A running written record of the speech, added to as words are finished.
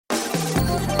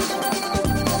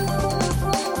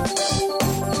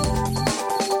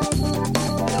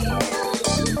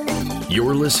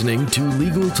You're listening to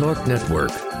Legal Talk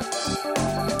Network.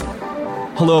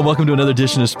 Hello and welcome to another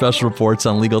edition of Special Reports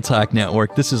on Legal Talk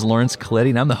Network. This is Lawrence Coletti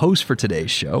and I'm the host for today's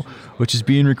show, which is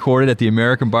being recorded at the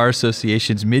American Bar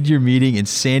Association's mid-year meeting in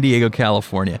San Diego,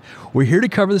 California. We're here to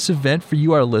cover this event for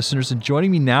you, our listeners, and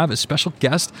joining me now as a special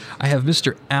guest, I have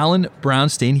Mr. Alan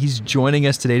Brownstein. He's joining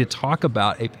us today to talk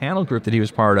about a panel group that he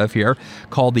was part of here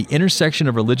called The Intersection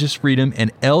of Religious Freedom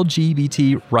and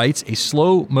LGBT Rights, a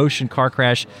Slow Motion Car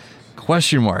Crash ?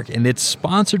 And it's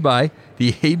sponsored by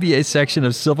the ABA section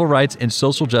of Civil Rights and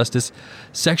Social Justice,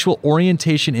 Sexual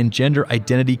Orientation and Gender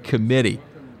Identity Committee.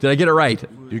 Did I get it right?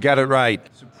 You got it right.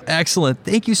 Excellent.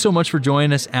 Thank you so much for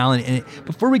joining us, Alan. And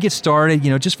before we get started,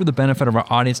 just for the benefit of our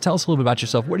audience, tell us a little bit about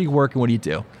yourself. Where do you work and what do you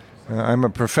do? I'm a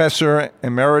professor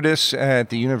emeritus at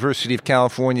the University of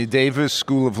California, Davis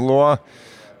School of Law.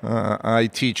 I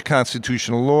teach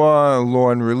constitutional law,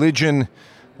 law and religion.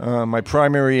 My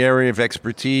primary area of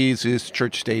expertise is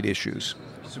church-state issues.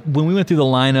 When we went through the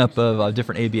lineup of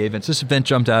different ABA events, this event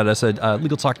jumped out at us.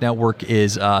 Legal Talk Network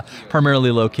is primarily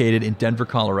located in Denver,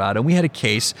 Colorado. And we had a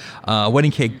case, a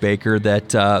wedding cake baker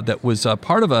that was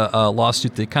part of a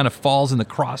lawsuit that kind of falls in the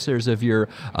crosshairs of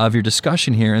your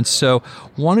discussion here. And so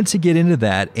wanted to get into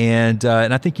that. And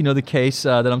I think you know the case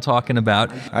that I'm talking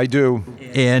about. I do.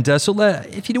 And so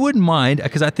if you wouldn't mind,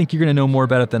 because I think you're going to know more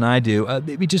about it than I do,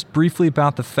 maybe just briefly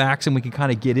about the facts and we can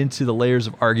kind of get into the layers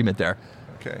of argument there.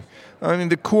 Okay. I mean,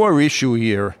 the core issue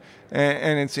here,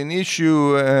 and it's an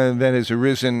issue that has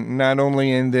arisen not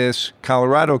only in this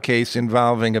Colorado case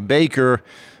involving a baker,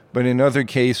 but in other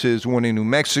cases, one in New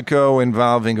Mexico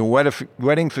involving a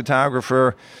wedding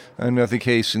photographer, another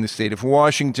case in the state of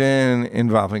Washington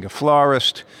involving a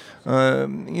florist.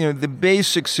 The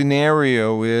basic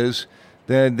scenario is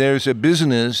that there's a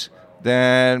business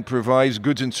that provides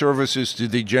goods and services to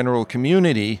the general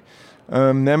community.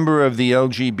 A member of the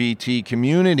LGBT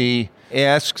community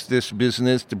asks this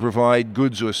business to provide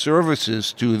goods or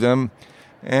services to them,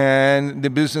 and the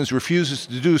business refuses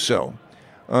to do so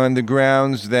on the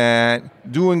grounds that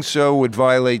doing so would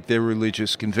violate their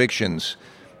religious convictions.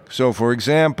 So, for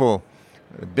example,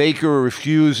 a baker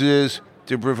refuses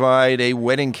to provide a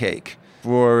wedding cake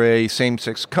for a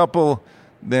same-sex couple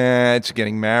that's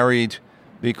getting married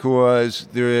because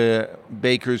the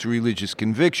baker's religious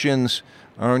convictions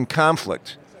are in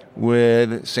conflict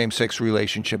with same-sex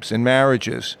relationships and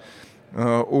marriages.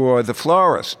 Or the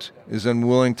florist is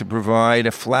unwilling to provide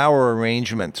a flower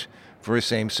arrangement for a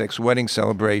same-sex wedding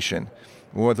celebration.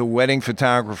 Or the wedding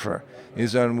photographer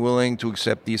is unwilling to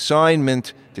accept the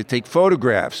assignment to take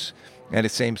photographs at a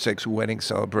same-sex wedding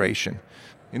celebration.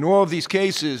 In all of these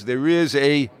cases, there is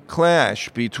a clash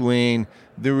between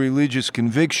the religious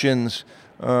convictions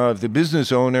of the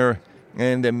business owner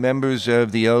and the members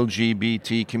of the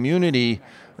LGBT community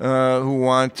who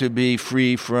want to be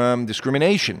free from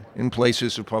discrimination in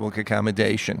places of public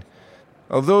accommodation.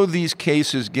 Although these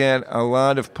cases get a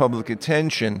lot of public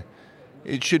attention,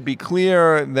 it should be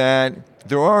clear that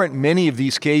there aren't many of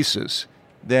these cases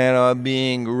that are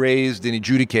being raised and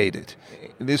adjudicated.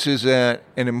 This is an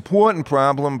important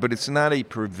problem, but it's not a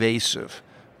pervasive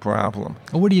problem.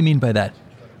 What do you mean by that?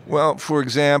 Well, for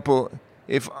example,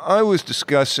 if I was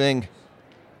discussing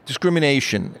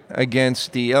discrimination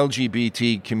against the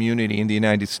LGBT community in the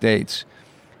United States,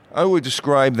 I would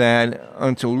describe that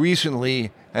until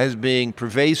recently as being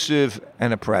pervasive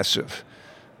and oppressive.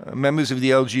 Members of the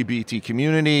LGBT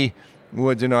community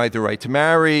were denied the right to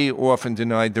marry, often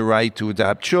denied the right to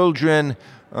adopt children.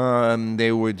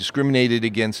 They were discriminated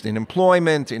against in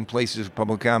employment, in places of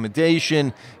public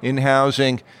accommodation, in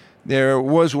housing. There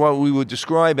was what we would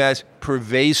describe as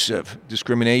pervasive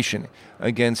discrimination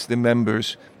against the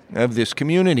members of this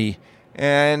community.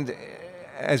 And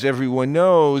as everyone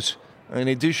knows, in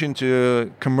addition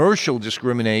to commercial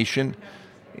discrimination,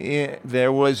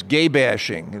 there was gay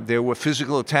bashing. There were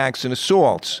physical attacks and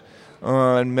assaults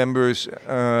on members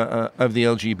of the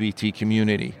LGBT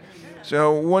community.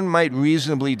 So one might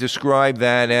reasonably describe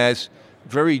that as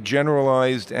very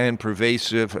generalized and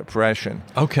pervasive oppression.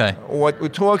 Okay. What we're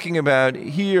talking about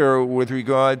here with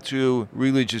regard to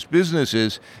religious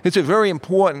businesses, it's a very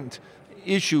important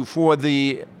issue for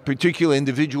the particular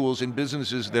individuals and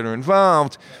businesses that are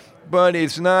involved, but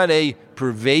it's not a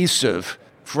pervasive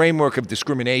framework of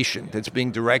discrimination that's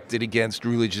being directed against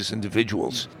religious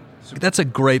individuals. That's a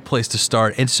great place to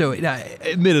start. And so,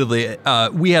 admittedly,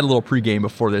 we had a little pregame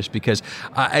before this because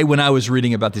when I was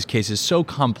reading about these cases, so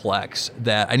complex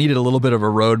that I needed a little bit of a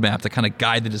roadmap to kind of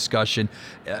guide the discussion.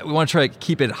 We want to try to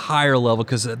keep it higher level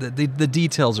because the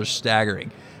details are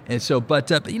staggering. And so, but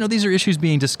these are issues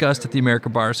being discussed at the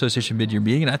American Bar Association mid-year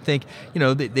meeting, and I think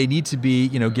they need to be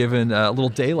given a little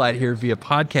daylight here via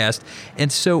podcast.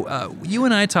 And so, you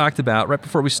and I talked about right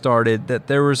before we started that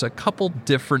there was a couple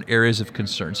different areas of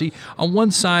concern. See, on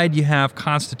one side you have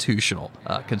constitutional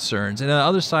concerns, and on the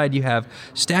other side you have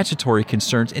statutory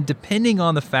concerns. And depending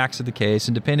on the facts of the case,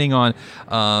 and depending on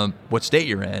what state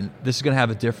you're in, this is going to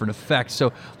have a different effect.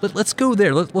 So let's go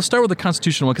there. We'll start with the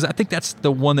constitutional one, because I think that's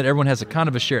the one that everyone has a kind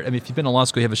of a shared. I mean, if you've been in law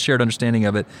school, you have a shared understanding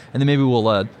of it, and then maybe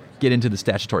we'll get into the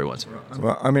statutory ones.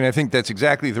 Well, I mean, I think that's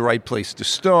exactly the right place to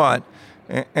start,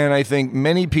 and I think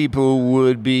many people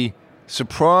would be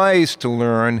surprised to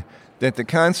learn that the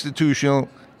constitutional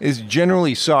is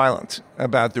generally silent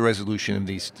about the resolution of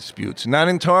these disputes. Not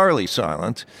entirely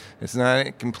silent. It's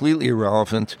not completely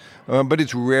irrelevant, but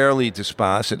it's rarely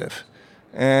dispositive.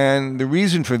 And the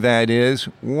reason for that is,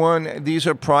 one, these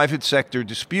are private sector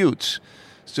disputes.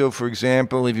 So, for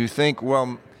example, if you think,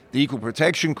 well, the Equal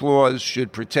Protection Clause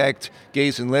should protect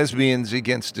gays and lesbians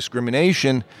against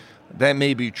discrimination, that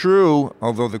may be true,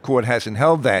 although the court hasn't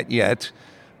held that yet.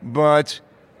 But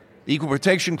the Equal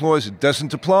Protection Clause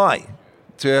doesn't apply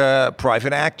to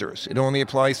private actors. It only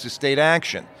applies to state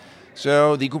action.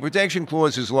 So the Equal Protection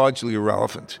Clause is largely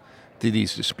irrelevant to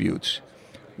these disputes.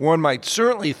 One might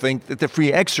certainly think that the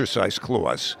Free Exercise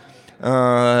Clause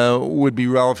would be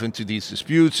relevant to these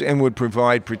disputes and would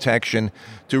provide protection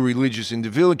to religious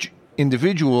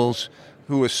individuals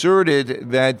who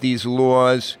asserted that these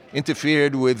laws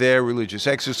interfered with their religious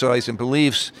exercise and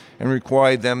beliefs and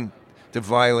required them to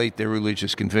violate their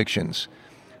religious convictions.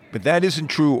 But that isn't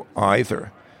true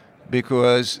either,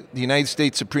 because the United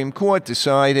States Supreme Court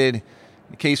decided,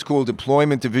 a case called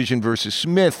Employment Division versus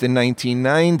Smith in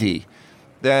 1990,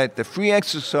 that the Free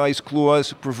Exercise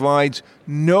Clause provides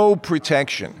no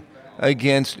protection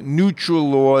against neutral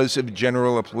laws of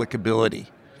general applicability.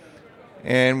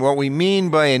 And what we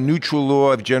mean by a neutral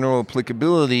law of general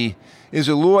applicability is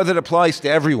a law that applies to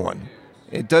everyone.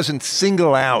 It doesn't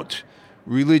single out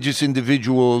religious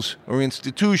individuals or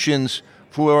institutions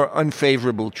for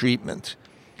unfavorable treatment.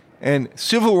 And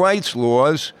civil rights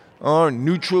laws are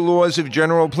neutral laws of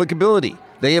general applicability.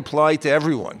 They apply to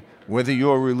everyone, whether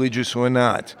you're religious or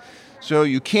not. So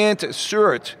you can't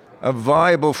assert a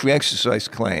viable free exercise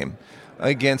claim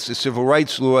against a civil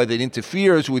rights law that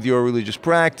interferes with your religious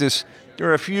practice. There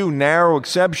are a few narrow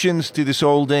exceptions to this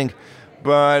holding,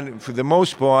 but for the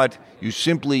most part, you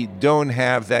simply don't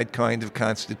have that kind of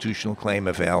constitutional claim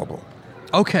available.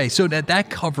 Okay, so that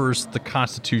covers the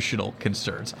constitutional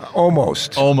concerns.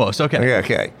 Almost. Okay.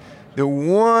 Okay. The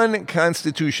one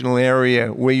constitutional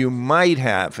area where you might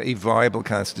have a viable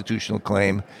constitutional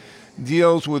claim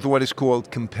deals with what is called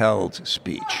compelled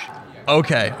speech.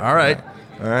 Okay, all right.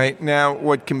 All right. Now,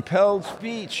 what compelled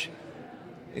speech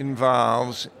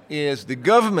involves is the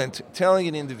government telling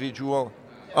an individual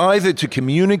either to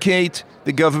communicate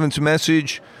the government's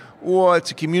message or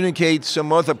to communicate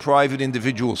some other private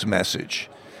individual's message.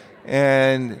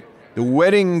 And the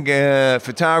wedding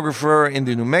photographer in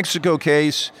the New Mexico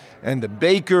case and the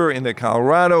baker in the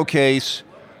Colorado case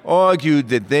argued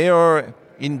that they are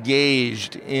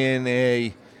engaged in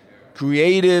a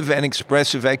creative and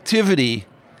expressive activity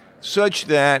such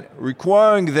that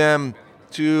requiring them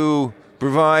to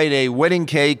provide a wedding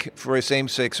cake for a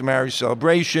same-sex marriage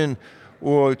celebration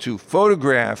or to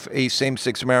photograph a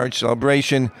same-sex marriage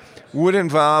celebration would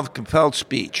involve compelled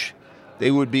speech.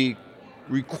 They would be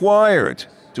required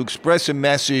to express a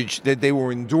message that they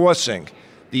were endorsing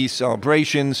these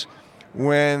celebrations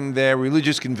when their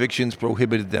religious convictions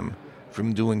prohibited them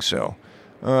from doing so.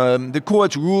 The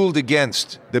courts ruled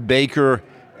against the baker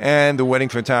and the wedding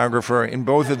photographer in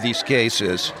both of these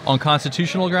cases. On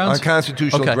constitutional grounds? On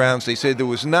constitutional grounds. They said there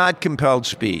was not compelled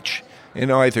speech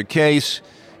in either case.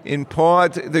 In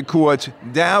part, the court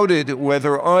doubted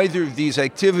whether either of these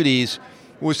activities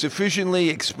was sufficiently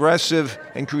expressive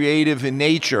and creative in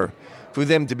nature for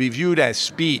them to be viewed as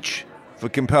speech for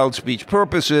compelled speech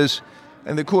purposes.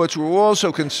 And the courts were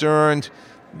also concerned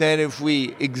that if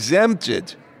we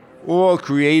exempted all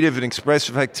creative and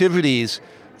expressive activities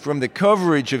from the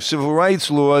coverage of civil rights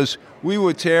laws, we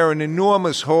would tear an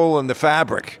enormous hole in the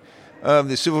fabric of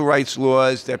the civil rights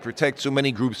laws that protect so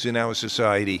many groups in our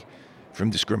society from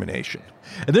discrimination.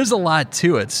 And there's a lot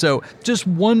to it. So just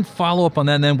one follow-up on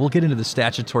that, and then we'll get into the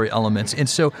statutory elements. And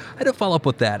so I had to follow up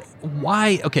with that.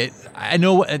 Why? Okay, I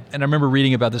know, and I remember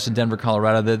reading about this in Denver,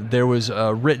 Colorado, that there was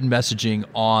written messaging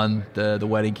on the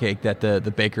wedding cake that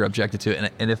the baker objected to.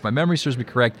 And if my memory serves me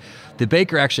correct, the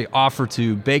baker actually offered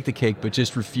to bake the cake, but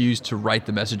just refused to write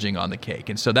the messaging on the cake.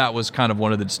 And so that was kind of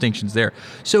one of the distinctions there.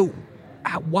 So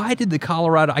why did the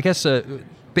Colorado, I guess,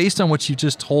 based on what you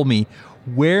just told me,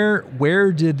 where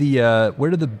did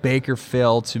the baker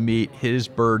fail to meet his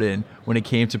burden when it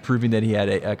came to proving that he had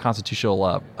a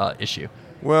constitutional issue?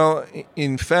 Well,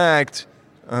 in fact,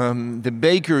 the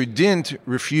baker didn't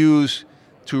refuse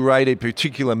to write a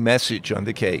particular message on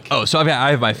the cake. Oh, so I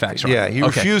have my facts right. Yeah, he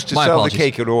refused to My sell apologies. the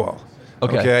cake at all.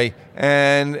 Okay.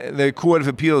 And the Court of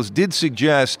Appeals did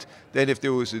suggest that if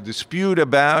there was a dispute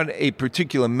about a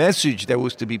particular message that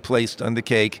was to be placed on the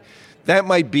cake, that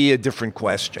might be a different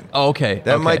question. Oh, okay.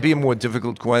 That might be a more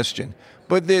difficult question.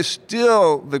 But there's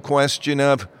still the question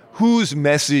of whose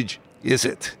message is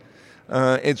it?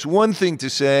 It's one thing to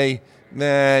say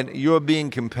that you're being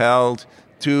compelled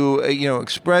to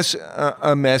express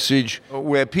a message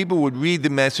where people would read the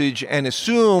message and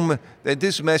assume that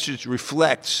this message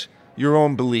reflects your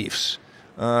own beliefs,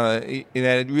 that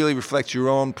it really reflects your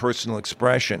own personal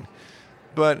expression.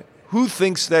 But who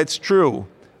thinks that's true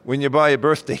when you buy a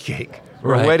birthday cake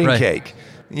or a wedding cake?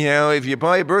 If you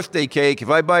buy a birthday cake, if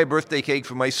I buy a birthday cake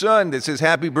for my son that says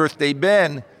Happy Birthday,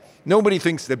 Ben, nobody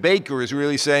thinks the baker is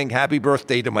really saying Happy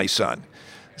Birthday to my son.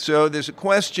 So there's a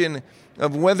question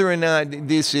of whether or not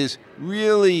this is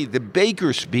really the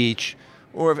baker's speech,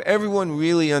 or if everyone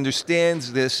really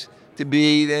understands this to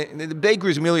be the baker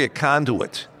is merely a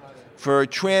conduit for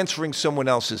transferring someone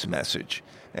else's message,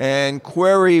 and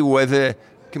query whether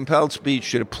compelled speech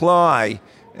should apply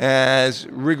as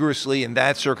rigorously in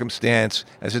that circumstance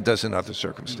as it does in other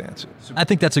circumstances. I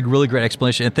think that's a really great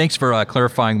explanation, and thanks for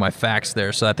clarifying my facts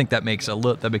there. So I think that makes a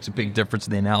big difference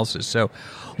in the analysis. So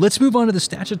let's move on to the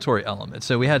statutory element.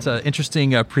 So we had an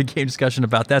interesting pre-game discussion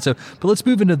about that. But let's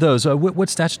move into those. What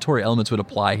statutory elements would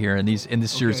apply here in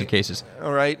this series of cases?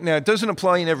 All right. Now, it doesn't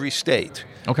apply in every state.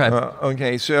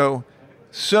 Okay. So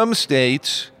some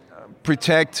states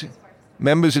protect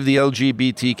members of the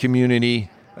LGBT community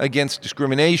against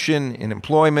discrimination in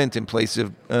employment, in place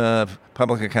of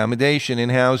public accommodation, in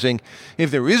housing. If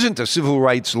there isn't a civil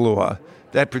rights law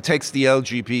that protects the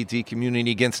LGBT community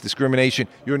against discrimination,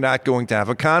 you're not going to have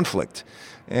a conflict.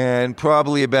 And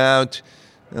probably about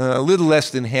a little less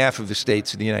than half of the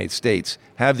states in the United States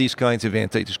have these kinds of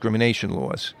anti-discrimination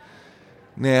laws.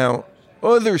 Now,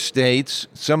 other states,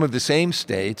 some of the same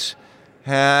states,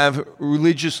 have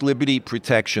religious liberty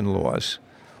protection laws.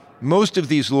 Most of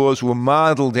these laws were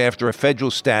modeled after a federal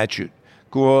statute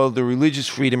called the Religious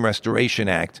Freedom Restoration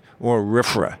Act, or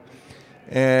RFRA.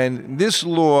 And this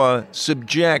law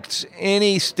subjects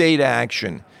any state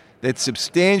action that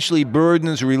substantially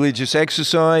burdens religious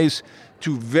exercise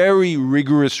to very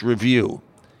rigorous review.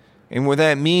 And what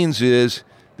that means is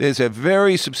there's a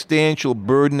very substantial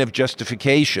burden of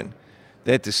justification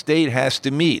that the state has to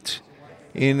meet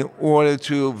in order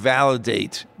to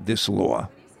validate this law.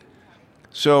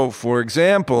 So, for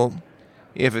example,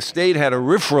 if a state had a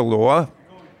RFRA law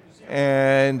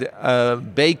and a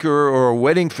baker or a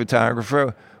wedding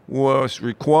photographer was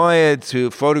required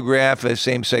to photograph a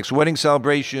same-sex wedding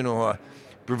celebration or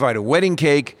provide a wedding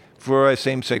cake for a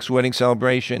same-sex wedding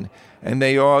celebration, and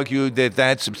they argued that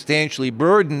that substantially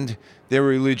burdened their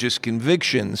religious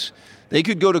convictions, they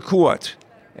could go to court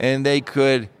and they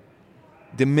could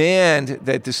demand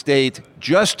that the state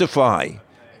justify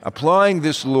applying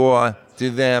this law to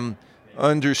them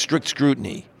under strict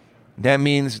scrutiny. That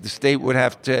means the state would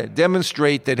have to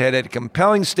demonstrate that it had a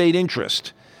compelling state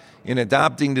interest in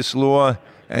adopting this law,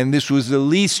 and this was the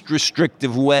least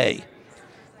restrictive way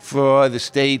for the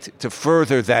state to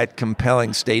further that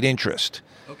compelling state interest.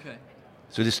 Okay.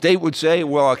 So the state would say,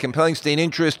 well, our compelling state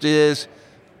interest is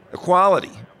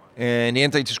equality and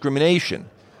anti-discrimination,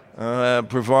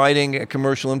 providing a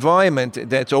commercial environment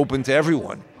that's open to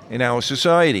everyone in our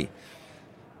society.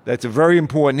 That's a very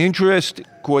important interest.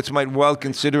 Courts might well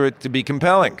consider it to be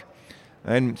compelling,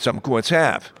 and some courts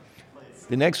have.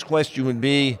 The next question would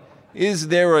be, is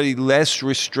there a less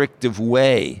restrictive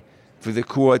way for the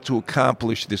court to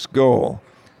accomplish this goal?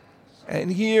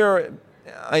 And here,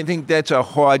 I think that's a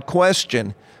hard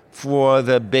question for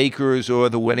the bakers or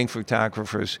the wedding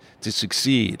photographers to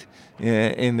succeed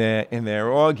in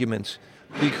their arguments,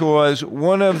 because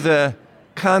one of the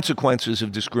consequences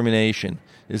of discrimination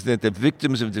is that the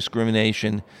victims of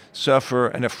discrimination suffer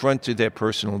an affront to their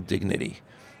personal dignity.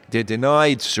 They're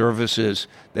denied services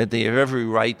that they have every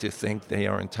right to think they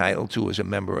are entitled to as a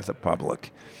member of the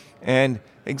public. And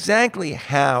exactly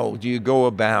how do you go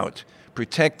about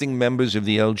protecting members of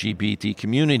the LGBT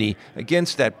community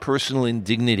against that personal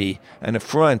indignity and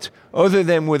affront, other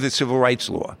than with a civil rights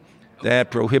law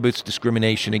that prohibits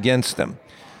discrimination against them?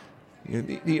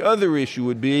 The other issue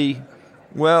would be,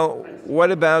 well, what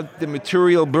about the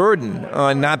material burden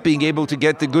on not being able to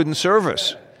get the good or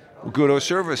service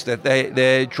that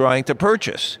they're trying to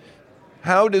purchase?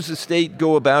 how does the state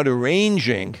go about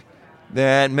arranging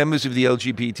that members of the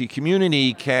LGBT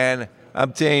community can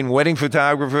obtain wedding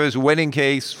photographers, wedding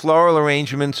cakes, floral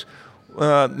arrangements,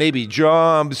 maybe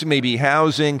jobs, maybe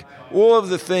housing, all of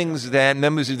the things that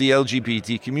members of the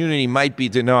LGBT community might be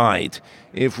denied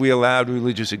if we allowed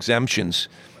religious exemptions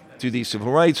to these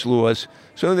civil rights laws.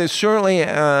 So there's certainly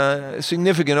a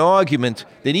significant argument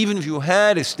that even if you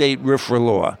had a state RFRA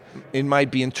law, it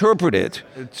might be interpreted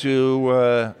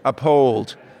to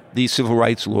uphold these civil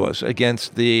rights laws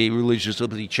against the religious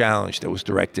liberty challenge that was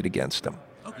directed against them.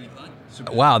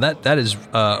 Wow, that is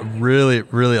really,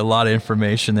 really a lot of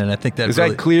information. And I think that is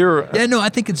really, that clear? Yeah, no, I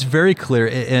think it's very clear.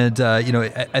 And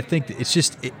I think it's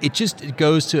just it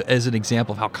goes to as an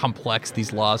example of how complex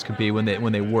these laws could be when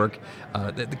they work,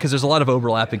 because there's a lot of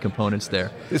overlapping components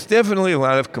there. There's definitely a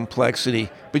lot of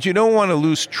complexity, but you don't want to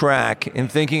lose track in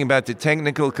thinking about the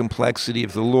technical complexity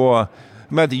of the law,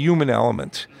 about the human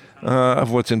element of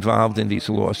what's involved in these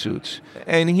lawsuits.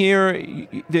 And here,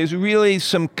 there's really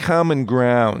some common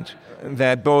ground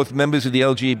that both members of the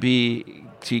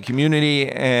LGBT community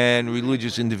and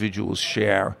religious individuals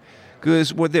share.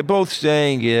 Because what they're both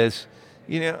saying is,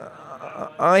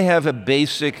 I have a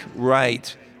basic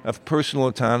right of personal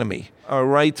autonomy, a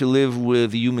right to live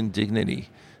with human dignity,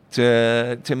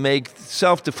 to make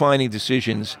self-defining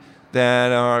decisions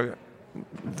that are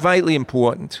vitally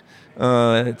important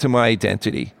to my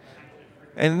identity.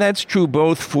 And that's true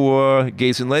both for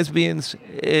gays and lesbians.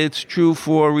 It's true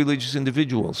for religious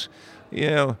individuals.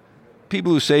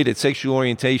 People who say that sexual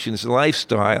orientation is a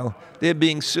lifestyle, they're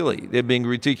being silly. They're being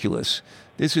ridiculous.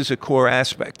 This is a core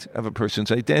aspect of a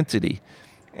person's identity.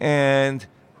 And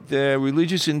the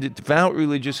religious and devout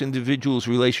religious individual's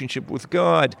relationship with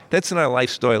God, that's not a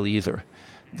lifestyle either.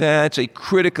 That's a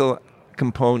critical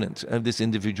component of this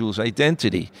individual's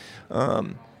identity.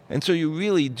 And so you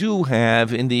really do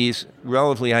have, in these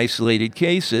relatively isolated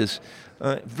cases,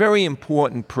 very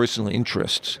important personal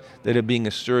interests that are being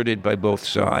asserted by both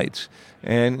sides.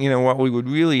 And, what we would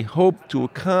really hope to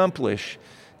accomplish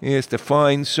is to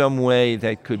find some way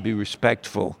that could be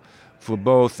respectful for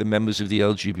both the members of the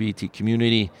LGBT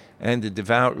community and the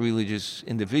devout religious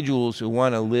individuals who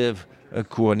want to live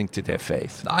according to their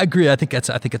faith. I agree. I think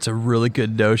it's a really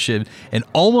good notion and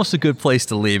almost a good place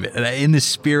to leave it. In the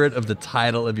spirit of the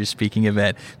title of your speaking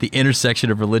event, The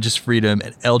Intersection of Religious Freedom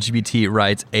and LGBT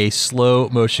Rights, a Slow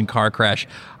Motion Car Crash,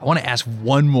 I want to ask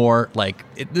one more,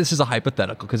 this is a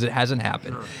hypothetical because it hasn't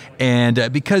happened. Sure.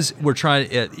 And because we're trying,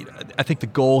 I think the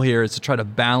goal here is to try to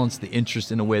balance the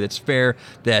interest in a way that's fair,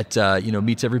 that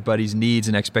meets everybody's needs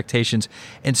and expectations.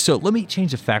 And so let me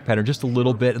change the fact pattern just a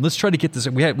little bit, and let's try to get this.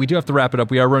 We do have to wrap it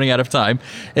up. We are running out of time,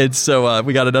 and so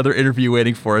we got another interview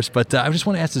waiting for us. But I just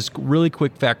want to ask this really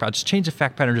quick fact pattern. Just change the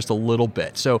fact pattern just a little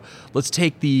bit. So let's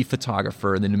take the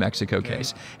photographer in the New Mexico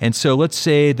case, and so let's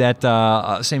say that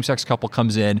a same-sex couple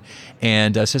comes in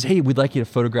and says, "Hey, we'd like you to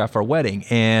photograph our wedding."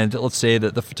 And let's say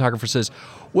that the photographer says,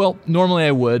 "Well, normally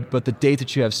I would, but the date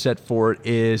that you have set for it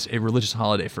is a religious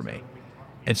holiday for me."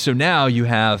 And so now you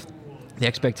have the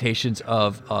expectations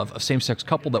of a same-sex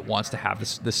couple that wants to have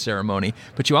this ceremony,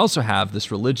 but you also have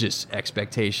this religious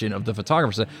expectation of the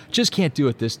photographer that just can't do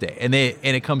it this day, and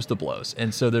it comes to blows.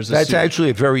 And so there's that's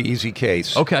actually a very easy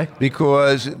case. Okay.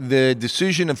 Because the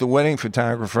decision of the wedding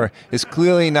photographer is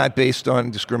clearly not based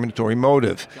on discriminatory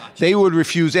motive. Gotcha. They would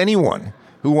refuse anyone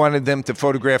who wanted them to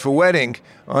photograph a wedding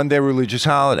on their religious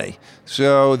holiday.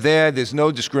 So there's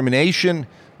no discrimination.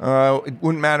 It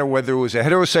wouldn't matter whether it was a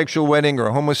heterosexual wedding or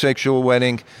a homosexual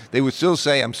wedding. They would still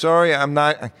say, "I'm sorry,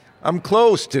 I'm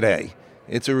closed today.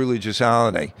 It's a religious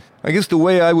holiday." I guess the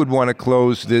way I would want to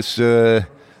close this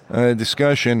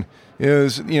discussion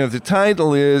is, the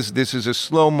title is, this is a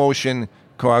slow motion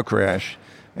car crash.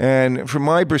 And from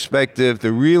my perspective,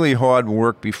 the really hard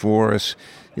work before us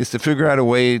is to figure out a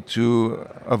way to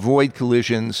avoid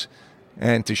collisions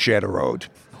and to shed a road.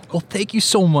 Well, thank you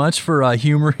so much for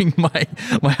humoring my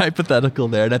hypothetical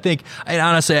there. And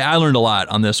honestly, I learned a lot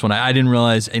on this one. I didn't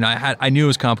realize, I knew it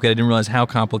was complicated. I didn't realize how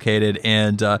complicated.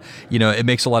 And, it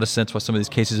makes a lot of sense why some of these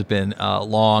cases have been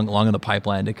long in the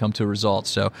pipeline to come to a result.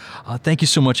 So thank you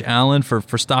so much, Alan,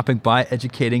 for stopping by,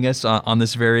 educating us on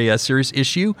this very serious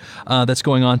issue that's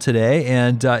going on today.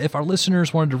 And if our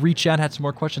listeners wanted to reach out, had some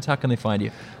more questions, how can they find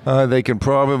you? They can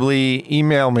probably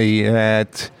email me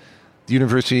at the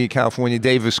University of California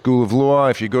Davis School of Law.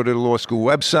 If you go to the law school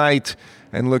website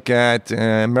and look at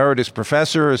emeritus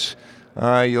professors,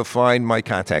 you'll find my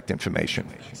contact information.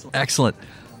 Excellent.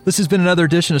 This has been another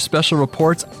edition of Special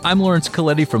Reports. I'm Lawrence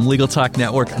Coletti from Legal Talk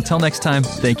Network. Until next time,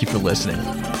 thank you for listening.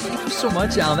 Thank you so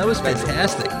much, Alan. That was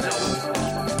fantastic.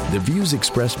 The views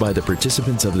expressed by the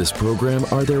participants of this program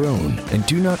are their own and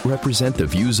do not represent the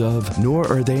views of, nor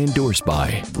are they endorsed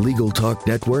by, Legal Talk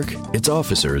Network, its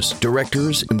officers,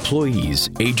 directors, employees,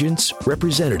 agents,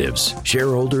 representatives,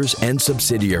 shareholders, and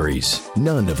subsidiaries.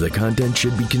 None of the content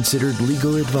should be considered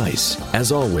legal advice.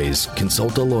 As always,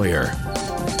 consult a lawyer.